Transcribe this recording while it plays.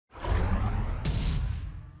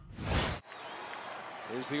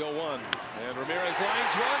Here's the 0-1. And Ramirez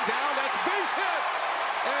lines one down. That's base hit.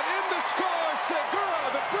 And in the score, Segura.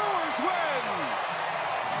 The Brewers win.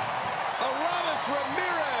 Aramis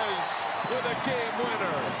Ramirez with a game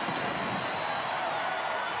winner.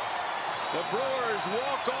 The Brewers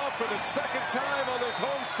walk off for the second time on this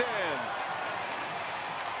homestand.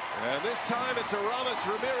 And this time it's Aramis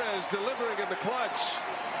Ramirez delivering in the clutch.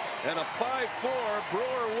 And a 5-4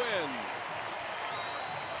 Brewer win.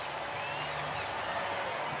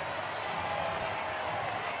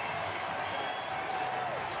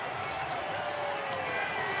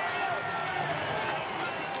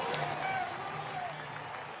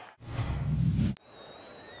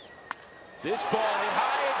 This ball hit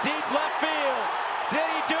high and deep left field. Did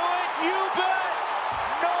he do it? You bet!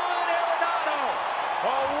 Nolan Arenado,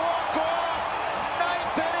 a walk-off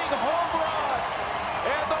ninth inning home run,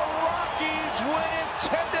 and the Rockies win it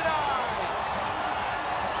 10-9.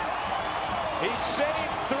 He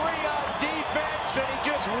saved 3 on defense, and he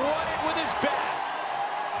just won it with his bat.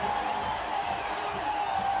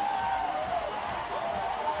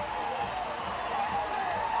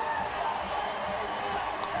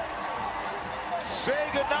 Say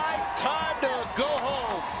goodnight, time to go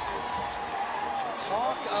home.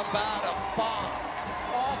 Talk about a bomb.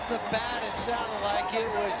 Off the bat, it sounded like it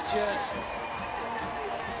was just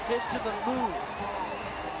hit to the moon.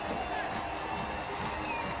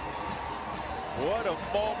 What a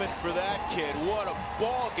moment for that kid. What a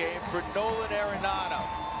ball game for Nolan Arenado.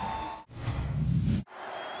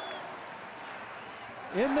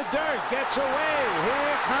 In the dirt, gets away.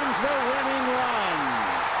 Here comes the winning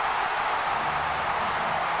run.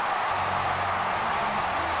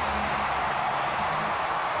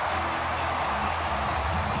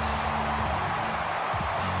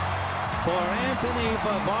 For Anthony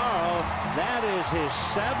Bavaro, that is his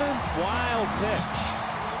 7th wild pitch.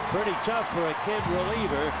 Pretty tough for a kid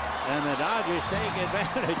reliever, and the Dodgers take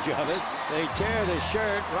advantage of it. They tear the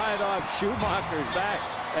shirt right off Schumacher's back,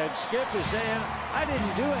 and Skip is saying, I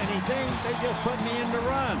didn't do anything, they just put me in the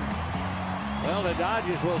run. Well, the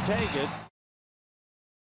Dodgers will take it.